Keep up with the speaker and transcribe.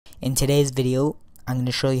In today's video, I'm going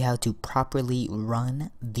to show you how to properly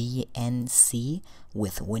run VNC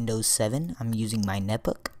with Windows 7. I'm using my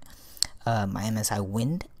netbook, my MSI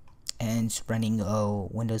Wind, and it's running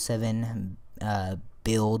Windows 7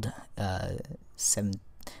 build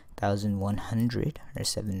 7100 or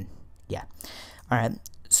 7, yeah. Alright,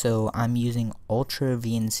 so I'm using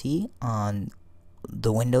UltraVNC on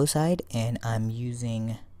the Windows side, and I'm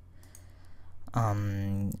using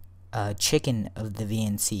chicken of the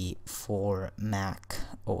VNC for Mac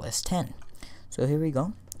OS 10. So here we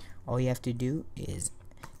go. All you have to do is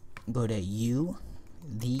go to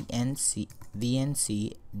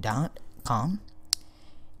UltraVNC.com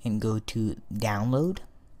and go to download.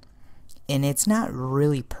 And it's not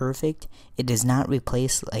really perfect. It does not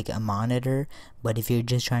replace like a monitor, but if you're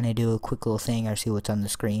just trying to do a quick little thing or see what's on the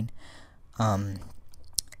screen,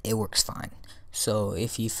 it works fine. So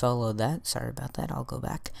if you follow that, sorry about that, I'll go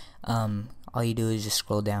back. All you do is just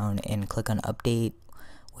scroll down and click on update,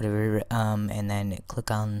 whatever, and then click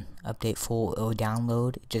on update full. It will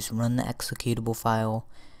download. Just run the executable file,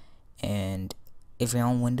 and if you're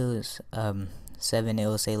on Windows 7, it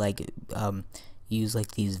will say like use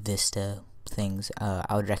like these Vista things.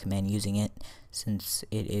 I would recommend using it since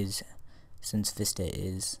Vista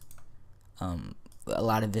is a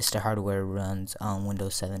lot of Vista hardware runs on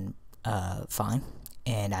Windows 7 fine,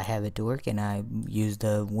 and I have it to work, and I use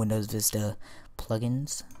the Windows Vista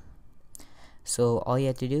plugins. So all you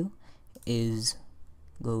have to do is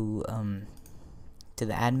go to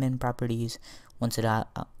the admin properties once it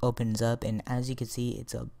opens up, and as you can see,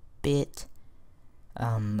 it's a bit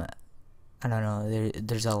I don't know,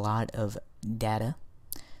 there's a lot of data,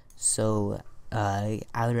 so I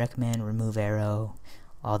would recommend remove arrow,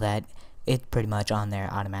 all that. It's pretty much on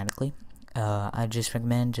there automatically. I just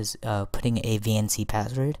recommend just putting a VNC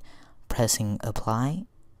password, pressing apply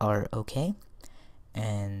or OK,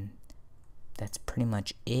 and that's pretty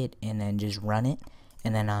much it. And then just run it.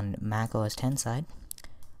 And then on Mac OS 10 side,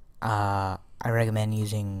 I recommend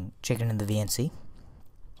using chicken in the VNC,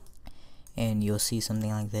 and you'll see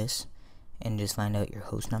something like this, and just find out your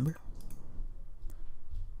host number.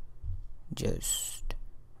 Just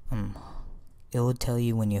it will tell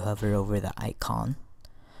you when you hover over the icon,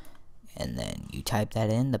 and then you type that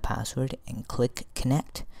in, the password, and click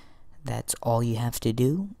connect. That's all you have to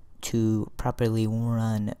do to properly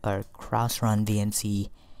run or cross-run VNC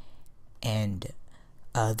and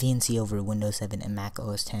VNC over Windows 7 and Mac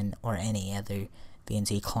OS 10 or any other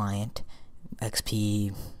VNC client,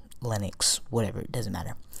 XP, Linux, whatever, it doesn't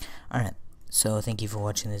matter. Alright, so thank you for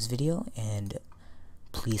watching this video, and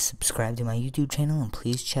please subscribe to my YouTube channel, and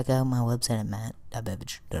please check out my website at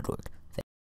matt.beveridge.org.